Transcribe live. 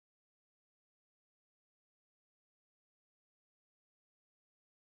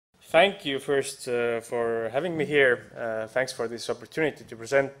Thank you first for having me here. Thanks for this opportunity to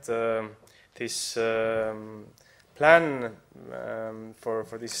present this plan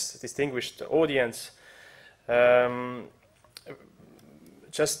for this distinguished audience.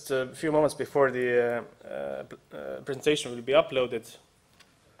 Just a few moments before the presentation will be uploaded.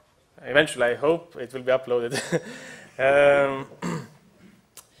 Eventually, I hope it will be uploaded.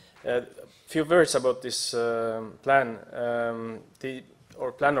 A few words about this plan,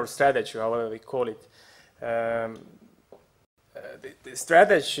 plan or strategy, however we call it. The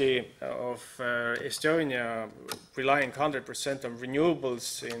strategy of Estonia, relying 100% on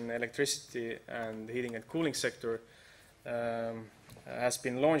renewables in electricity and heating and cooling sector, has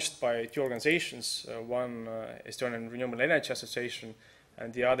been launched by two organizations, one Estonian Renewable Energy Association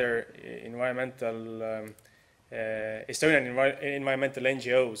and the other Estonian environmental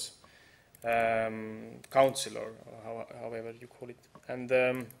NGOs, council or however you call it. And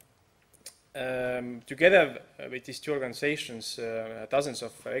together with these two organizations, dozens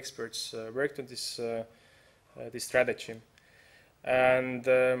of experts worked on this strategy. And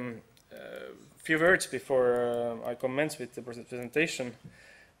few words before I commence with the presentation.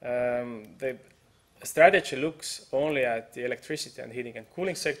 The strategy looks only at the electricity and heating and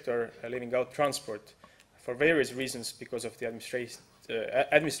cooling sector, leaving out transport for various reasons because of the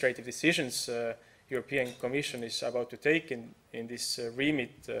administrative decisions European Commission is about to take in this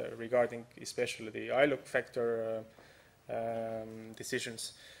remit regarding especially the ILUC factor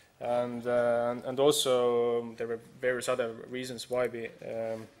decisions. And also there were various other reasons why we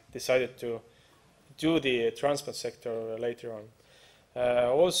decided to do the transport sector later on.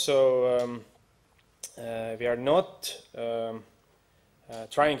 We are not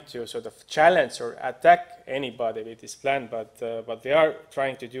trying to sort of challenge or attack anybody with this plan, but what we are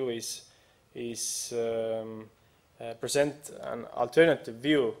trying to do is present an alternative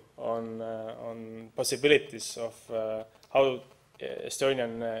view on possibilities of how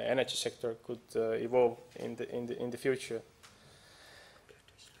Estonian energy sector could evolve in the future.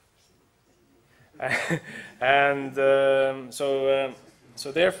 And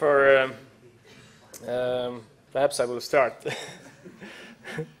so therefore, perhaps I will start.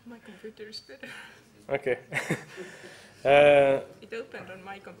 My computer is better. Okay. It opened on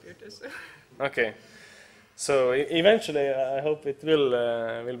my computer, so. Okay. So eventually, I hope it will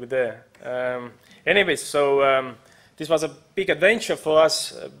be there. Anyways, so this was a big adventure for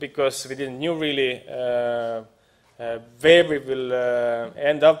us because we didn't know really where we will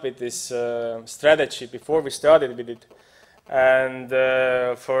end up with this strategy before we started with it. And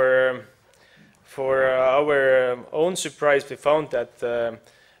for our own surprise, we found that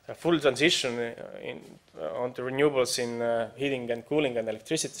a full transition onto renewables in heating and cooling and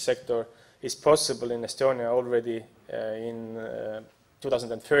electricity sector is possible in Estonia already in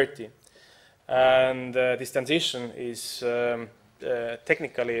 2030. And this transition is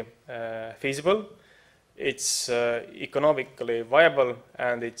technically feasible, it's economically viable,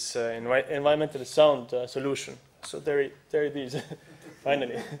 and it's environmentally sound solution. So there it is,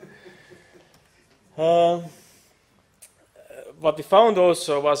 finally. What we found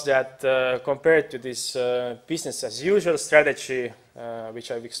also was that compared to this business as usual strategy,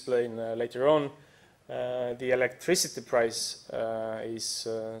 which I will explain later on, the electricity price is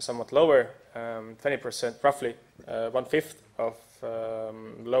somewhat lower, 20%, roughly 1/5 of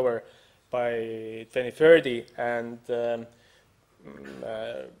lower by 2030, and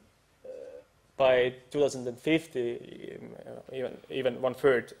by 2050 even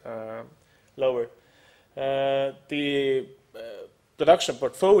 1/3 lower. The production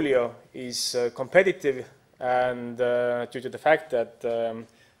portfolio is competitive, and due to the fact that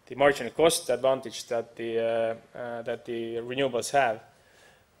the marginal cost advantage that the renewables have.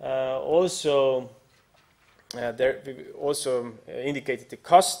 We also indicated the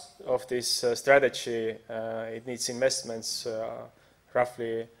cost of this strategy. It needs investments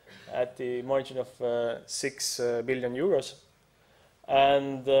roughly at the margin of 6 billion euros.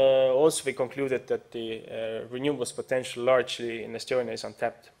 And also we concluded that the renewables potential largely in Estonia is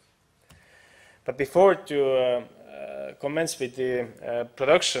untapped. But before to commence with the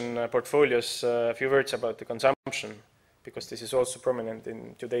production portfolios, a few words about the consumption, because this is also prominent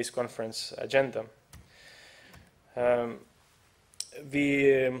in today's conference agenda.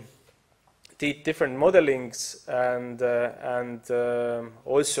 We did different modelings and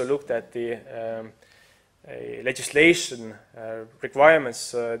also looked at the legislation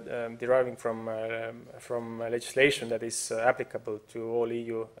requirements deriving from legislation that is applicable to all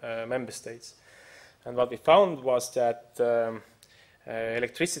EU member states. And what we found was that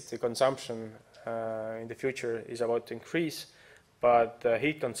electricity consumption in the future is about to increase, but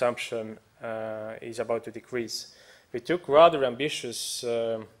heat consumption is about to decrease. We took rather ambitious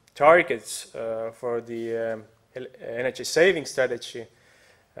targets for the energy saving strategy.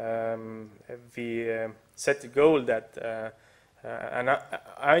 We set the goal that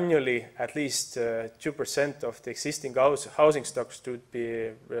annually at least 2% of the existing housing stocks should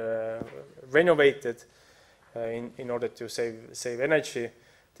be renovated in order to save energy.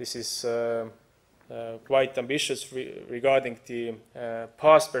 This is quite ambitious regarding the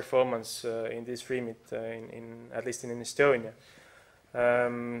past performance in this remit, at least in Estonia.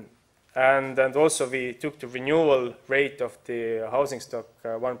 And also we took the renewal rate of the housing stock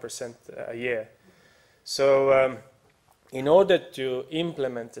 1% a year. So in order to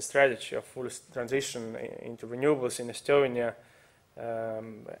implement the strategy of full transition into renewables in Estonia,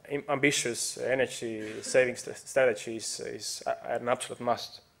 ambitious energy saving strategy is an absolute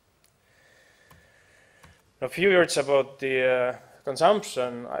must. A few words about the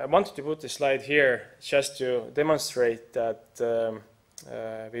consumption. I wanted to put this slide here just to demonstrate that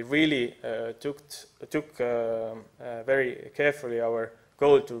we really took very carefully our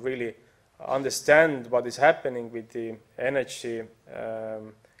goal to really understand what is happening with the energy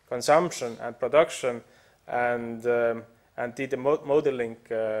consumption and production, and did the modeling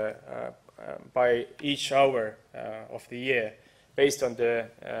by each hour of the year based on the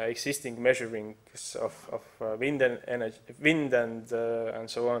existing measurings of wind and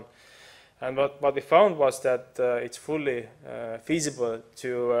so on. And what we found was that it's fully feasible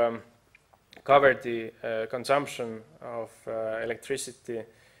to cover the consumption of electricity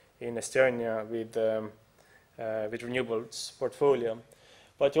in Estonia with renewables portfolio.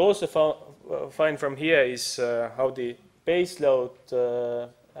 What you also find from here is how the base load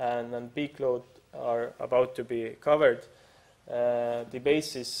and peak load are about to be covered. The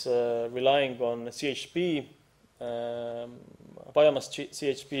base is relying on CHP, biomass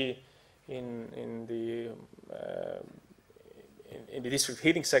CHP in the district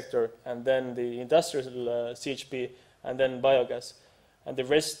heating sector, and then the industrial CHP, and then biogas, and the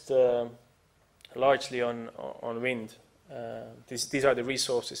rest largely on wind. These are the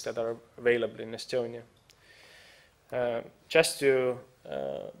resources that are available in Estonia. Just to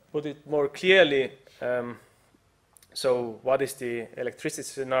put it more clearly, so what is the electricity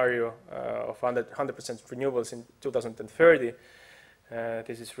scenario of 100% renewables in 2030?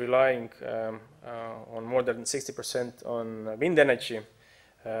 This is relying on more than 60% on wind energy,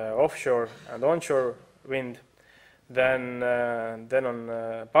 offshore and onshore wind, then on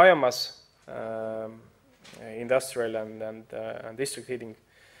biomass, industrial and district heating.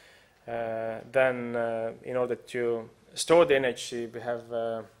 Then in order to store the energy, we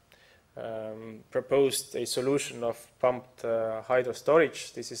have proposed a solution of pumped hydro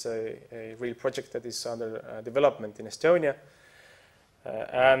storage. This is a real project that is under development in Estonia.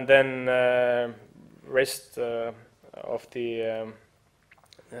 And then rest of the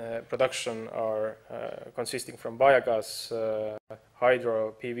production are consisting from biogas,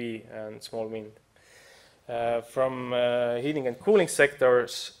 hydro, PV, and small wind. From heating and cooling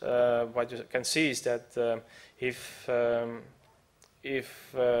sectors, what you can see is that if the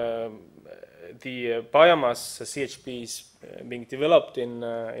biomass CHP is being developed in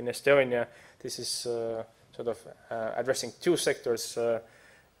Estonia, this is sort of addressing two sectors,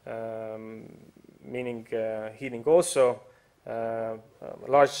 meaning heating also.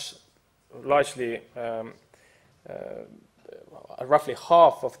 Largely, roughly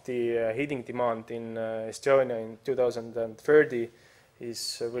half of the heating demand in Estonia in 2030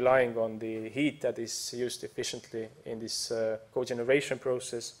 is relying on the heat that is used efficiently in this cogeneration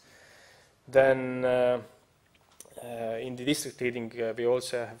process. Then in the district heating, we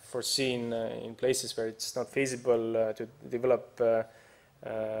also have foreseen in places where it's not feasible to develop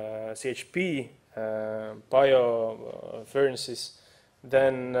CHP, bio furnaces.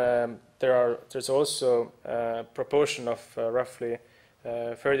 Then there's also a proportion of roughly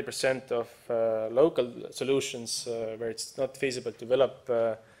 30% of local solutions where it's not feasible to develop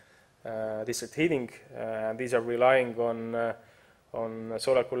district heating, and these are relying on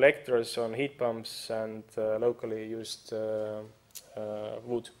solar collectors, on heat pumps, and locally used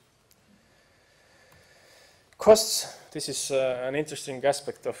wood. Costs. This is an interesting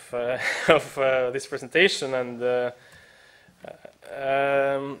aspect of this presentation, and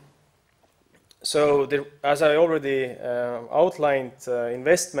so as I already outlined,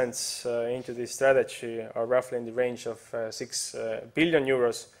 investments into this strategy are roughly in the range of 6 billion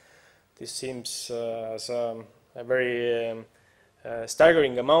euros. This seems as a very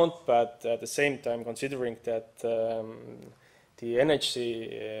staggering amount, but at the same time, considering that the energy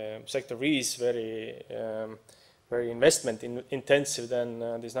sector is very very investment intensive,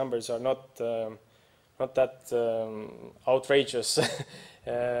 then these numbers are not that outrageous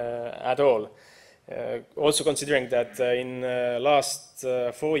at all. Also considering that in last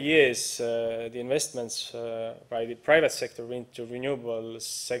 4 years the investments by the private sector into renewable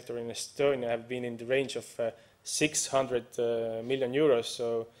sector in Estonia have been in the range of 600 million euros.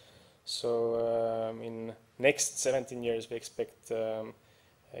 So in next 17 years we expect,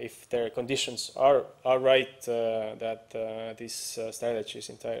 if their conditions are right, that this strategy is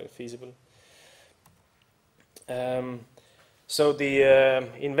entirely feasible. So the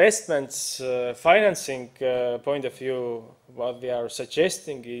investments financing point of view, what we are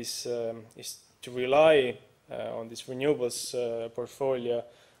suggesting is to rely on this renewables portfolio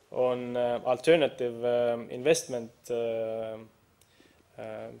on alternative investment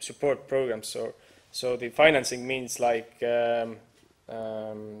support programs. So the financing means like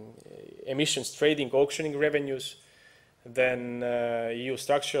emissions trading, auctioning revenues, then EU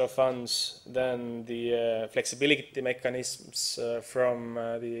structural funds, then the flexibility mechanisms from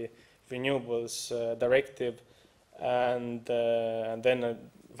the renewables directive, and then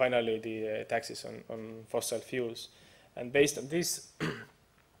finally the taxes on fossil fuels. And based on this,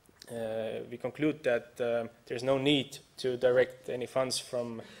 we conclude that there's no need to direct any funds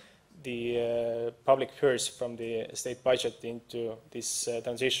from the public purse, from the state budget, into this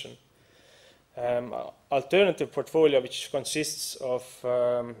transition. Alternative portfolio, which consists of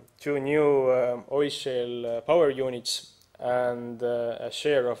 2 new oil shale power units and a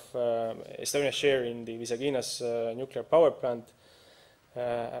share of Estonia's share in the Visaginas nuclear power plant,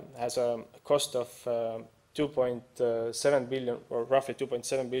 has a cost of 2.7 billion, or roughly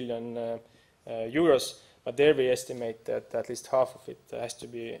 2.7 billion euros. But there we estimate that at least half of it has to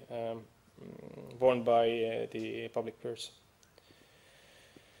be borne by the public purse.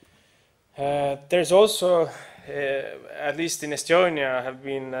 There's also, at least in Estonia, have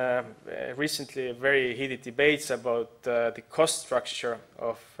been recently very heated debates about the cost structure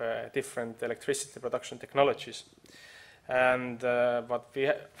of different electricity production technologies. And what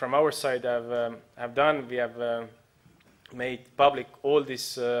we, from our side, have done, we have made public all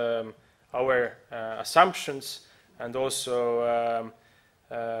these our assumptions, and also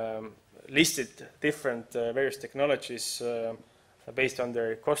listed different various technologies based on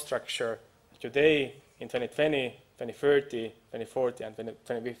their cost structure today, in 2020, 2030, 2040, and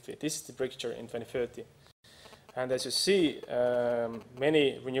 2050. This is the picture in 2030. And as you see,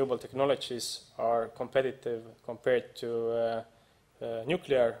 many renewable technologies are competitive compared to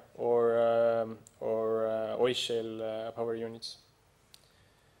nuclear or oil shale power units.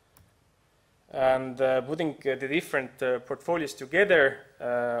 And putting the different portfolios together,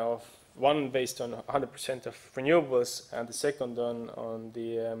 of one based on 100% of renewables, and the second on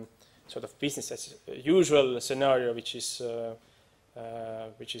the sort of business as usual scenario, which is sort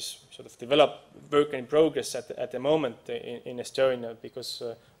of work in progress at the moment in Estonia, because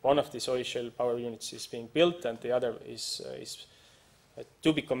one of these oil shale power units is being built and the other is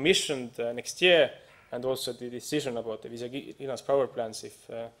to be commissioned next year, and also the decision about the Visaginas power plants,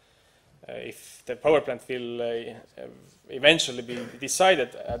 if the power plant will eventually be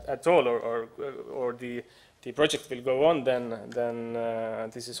decided at all, or the project will go on, then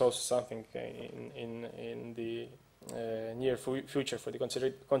this is also something in the near future for the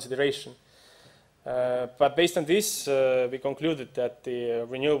consideration. But based on this, we concluded that the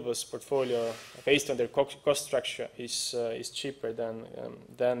renewables portfolio, based on their cost structure, is cheaper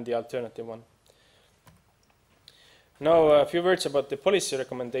than the alternative one. Now, a few words about the policy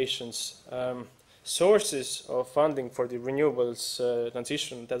recommendations. Sources of funding for the renewables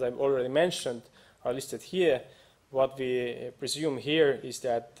transition that I've already mentioned are listed here. What we presume here is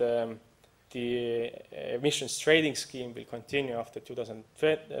that the emissions trading scheme will continue after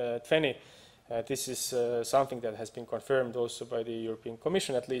 2020. This is something that has been confirmed also by the European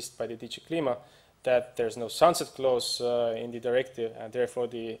Commission, at least by the DG Klima, that there's no sunset clause in the directive, and therefore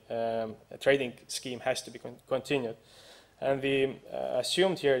the trading scheme has to be continued. And we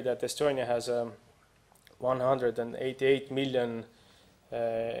assumed here that Estonia has 188 million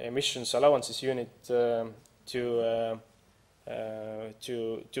emissions allowances unit to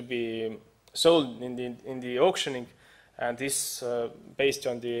be sold in the auctioning, and this based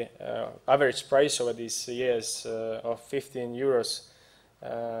on the average price over these years of 15 euros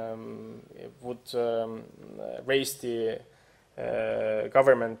would raise the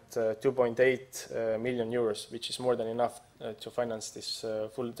government 2.8 million euros, which is more than enough to finance this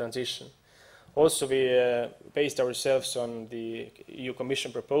full transition. Also, we based ourselves on the EU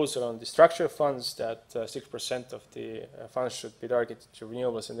Commission proposal on the structural funds, that 6% of the funds should be targeted to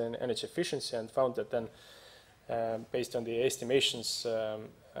renewables and then energy efficiency, and found that then based on the estimations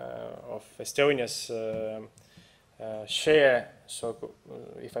of Estonia's share, so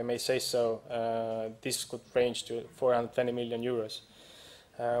if I may say so, this could range to 420 million euros.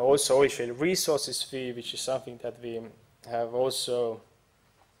 Also, oil shale resources fee, which is something that we have also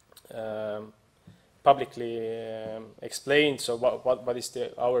publicly explained. So, what is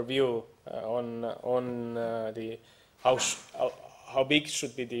our view on the how big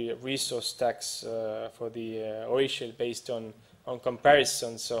should be the resource tax for the oil shale based on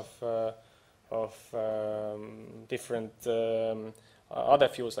comparisons of different other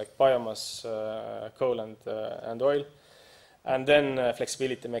fuels like biomass, coal, and oil, and then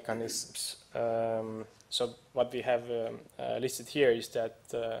flexibility mechanisms. So what we have listed here is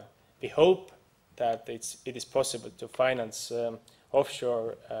that we hope that it is possible to finance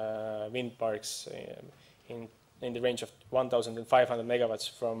offshore wind parks in the range of 1,500 megawatts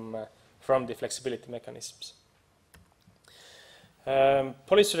from the flexibility mechanisms.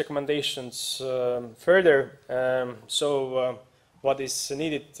 Policy recommendations further. What is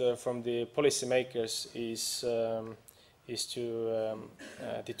needed from the policymakers is to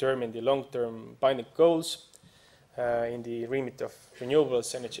determine the long-term binding goals in the remit of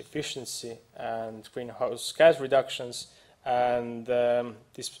renewables, energy efficiency, and greenhouse gas reductions, and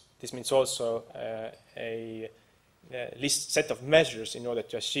this means also a set of measures in order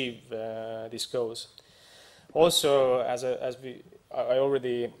to achieve these goals. Also, as I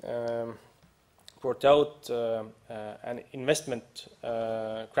already brought out, an investment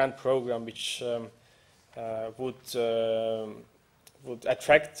grant program which would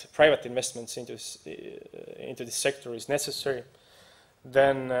attract private investments into this sector is necessary.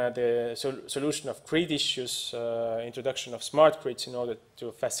 Then the solution of grid issues, introduction of smart grids in order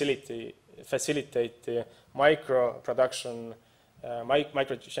to facilitate the micro production,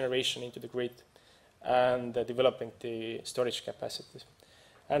 micro generation into the grid, and developing the storage capacities.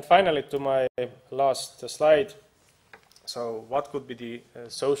 And finally, to my last slide, so what could be the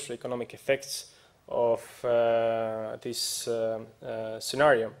socio-economic effects of this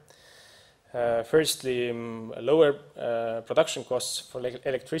scenario? Firstly, lower production costs for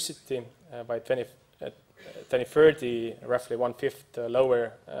electricity by 2030, roughly 1/5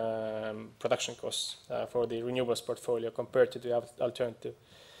 lower production costs for the renewables portfolio compared to the alternative.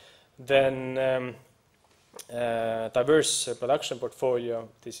 Then diverse production portfolio.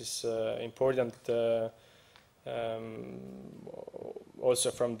 This is important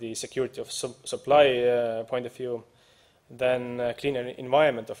also from the security of supply point of view. Then cleaner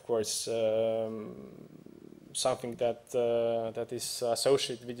environment, of course, something that is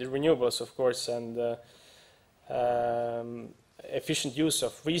associated with the renewables, of course, and efficient use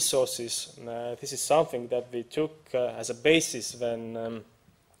of resources. This is something that we took as a basis when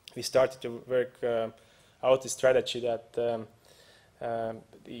we started to work out the strategy that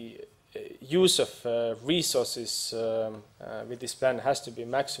the use of resources with this plan has to be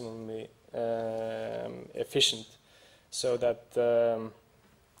maximally efficient, so that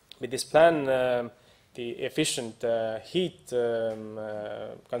with this plan the efficient heat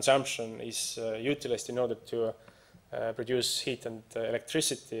consumption is utilized in order to produce heat and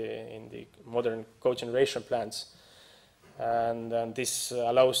electricity in the modern cogeneration plants. And this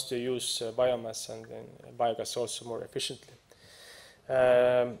allows to use biomass and biogas also more efficiently.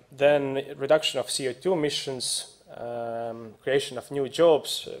 Then reduction of CO2 emissions, creation of new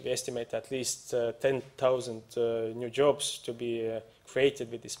jobs. We estimate at least 10,000 new jobs to be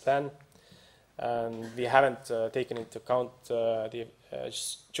created with this plan. And we haven't taken into account the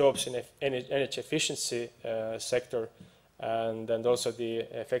jobs in energy efficiency sector, and also the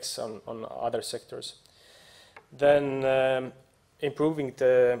effects on other sectors. Then improving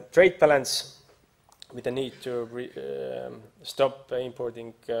the trade balance with the need to stop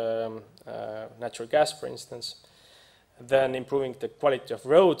importing natural gas, for instance. Then improving the quality of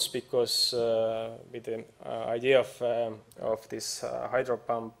roads, because with the idea of this hydro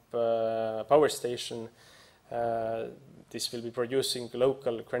pump power station, this will be producing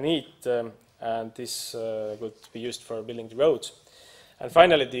local granite, and this would be used for building the roads. And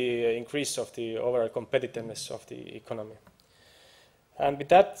finally, the increase of the overall competitiveness of the economy. And with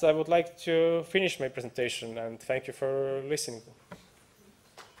that, I would like to finish my presentation, and thank you for listening.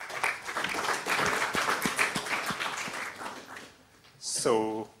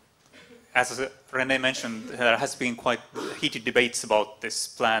 So, as Rene mentioned, there has been quite heated debates about this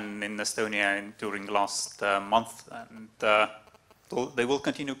plan in Estonia during the last month, and they will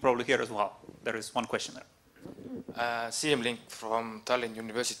continue probably here as well. There is one question there. Siim Link from Tallinn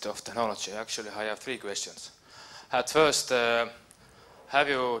University of Technology. Actually, I have 3 questions. At first, have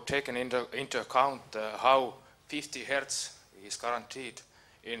you taken into account how 50 hertz is guaranteed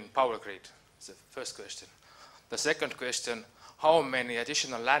in power grid? That's the first question. The second question, how many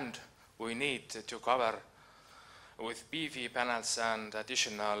additional land we need to cover with PV panels and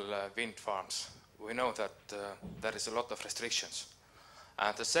additional wind farms? We know that there is a lot of restrictions.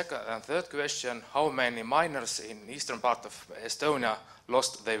 And the second and third question, how many miners in eastern part of Estonia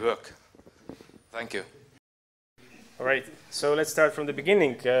lost their work? Thank you. All right, so let's start from the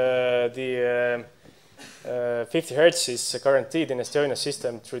beginning. The 50 hertz is guaranteed in Estonia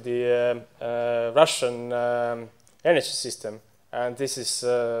system through the Russian energy system. And this is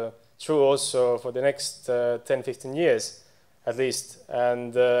true also for the next 10-15 years, at least.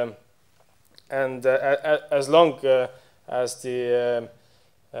 And as long as the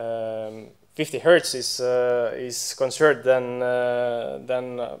 50 hertz is concerned, then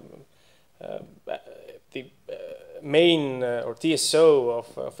the main or TSO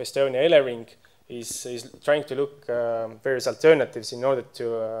of Estonia Elering is trying to look various alternatives in order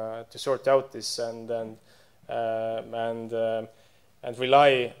to sort out this and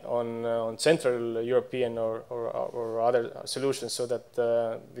rely on Central European or other solutions, so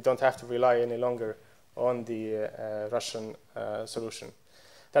that we don't have to rely any longer on the Russian solution.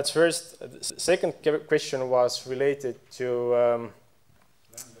 That's first. The second question was related to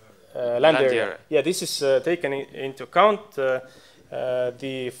land area. Yeah, this is taken into account.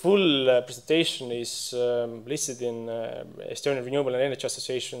 The full presentation is listed in Estonian Renewable and Energy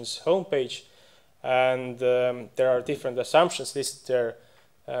Association's homepage, and there are different assumptions listed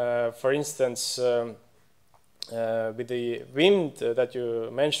there. For instance, with the wind that you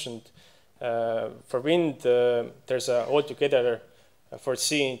mentioned, for wind there's altogether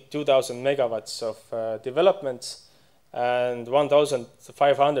foreseen 2,000 megawatts of developments, and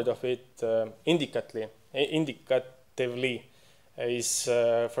 1,500 of it indicatively is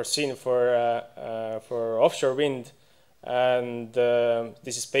foreseen for offshore wind, and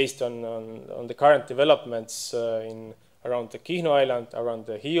this is based on the current developments in around the Kihnu Island, around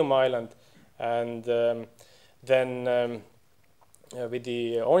the Hiiumaa Island, and then with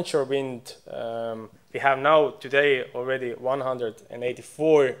the onshore wind, we have now today already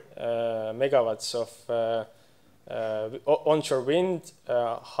 184 megawatts of onshore wind.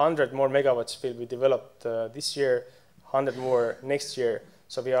 100 more megawatts will be developed this year, 100 more next year.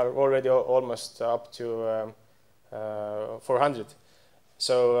 So we are already almost up to 400.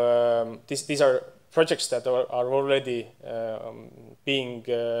 So these are projects that are already being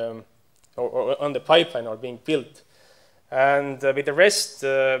or on the pipeline or being built. And with the rest,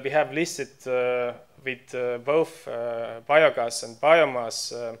 we have listed with both biogas and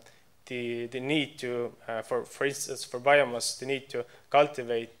biomass the need to, for instance, for biomass, the need to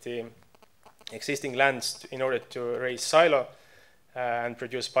cultivate the existing lands in order to raise silo and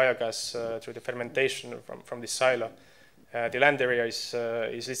produce biogas through the fermentation from the silo. The land area is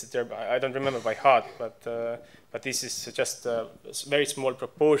listed there. I don't remember by heart, but this is just a very small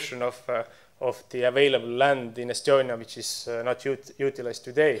proportion of the available land in Estonia, which is not utilized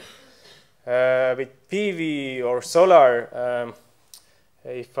today. With PV or solar,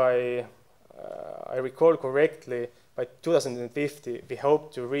 if I recall correctly, by 2050 we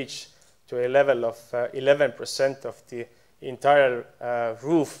hope to reach to a level of 11% of the entire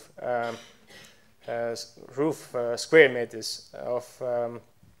roof square meters of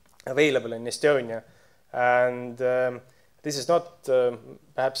available in Estonia, and this is not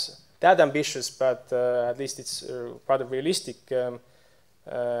perhaps that ambitious, but at least it's rather realistic,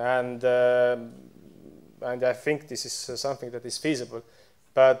 and I think this is something that is feasible.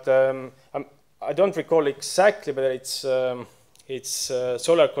 But I don't recall exactly whether it's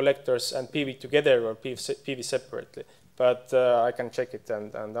solar collectors and PV together or PV separately, but I can check it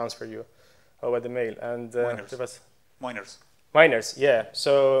and answer you over the mail. And miners, yeah.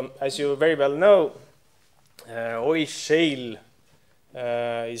 So as you very well know, oil shale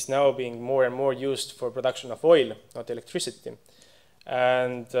is now being more and more used for production of oil, not electricity.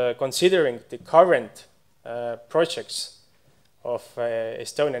 And considering the current projects of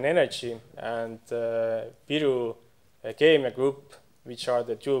Estonian Energy and Viru Keemia Group, which are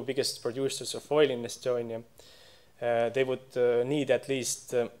the two biggest producers of oil in Estonia, they would need at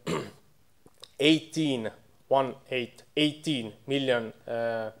least 18 million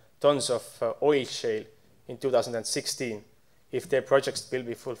tons of oil shale in 2016 if their projects will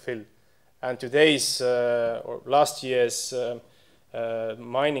be fulfilled. And today's or last year's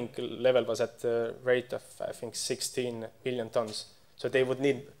mining level was at the rate of, I think, 16 billion tons. So they would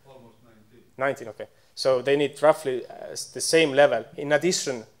need almost 19, okay. So they need roughly the same level. In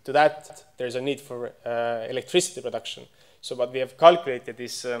addition to that, there's a need for electricity production. So what we have calculated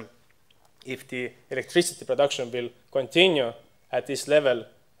is if the electricity production will continue at this level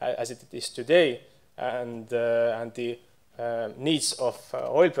as it is today, and the needs of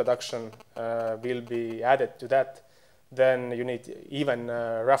oil production will be added to that, then you need even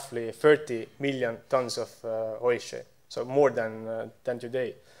roughly 30 million tons of oil shale, so more than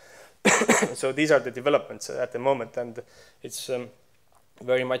today. So these are the developments at the moment, and it's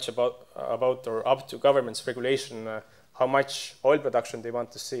very much about or up to government's regulation how much oil production they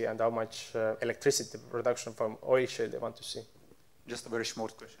want to see and how much electricity production from oil shale they want to see. Just a very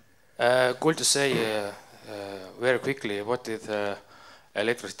short question. Could you say very quickly what is the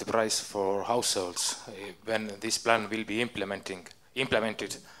electricity price for households when this plan will be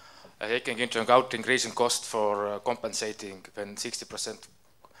implemented, taking into account increasing cost for compensating when 60%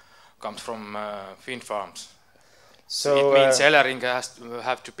 comes from wind farms? So it means Elering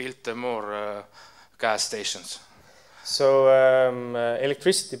have to build more gas stations. So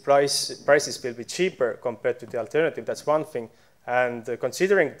electricity prices will be cheaper compared to the alternative. That's one thing. And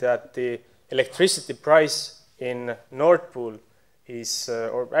considering that the electricity price in Nord Pool is,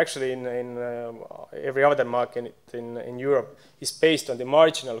 or actually in every other market in Europe, is based on the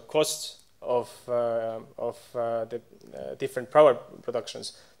marginal costs of the different power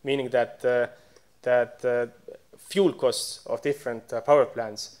productions, meaning that fuel costs of different power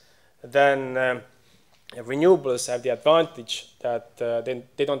plants, then renewables have the advantage that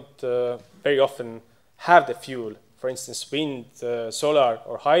they don't very often have the fuel. For instance, wind, solar,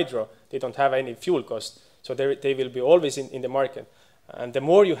 or hydro, they don't have any fuel cost, so they will be always in the market. And the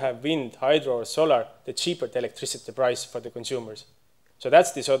more you have wind, hydro, or solar, the cheaper the electricity price for the consumers. So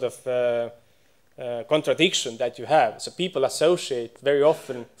that's the sort of contradiction that you have. So people associate very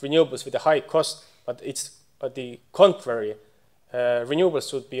often renewables with a high cost, but it's the contrary.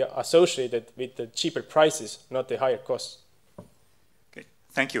 Renewables should be associated with the cheaper prices, not the higher costs. Okay.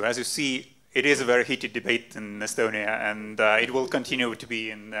 Thank you. As you see, it is a very heated debate in Estonia, and it will continue to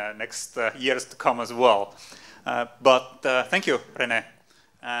be in next years to come as well. But thank you, Rene.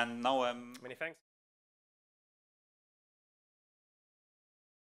 And now Many thanks.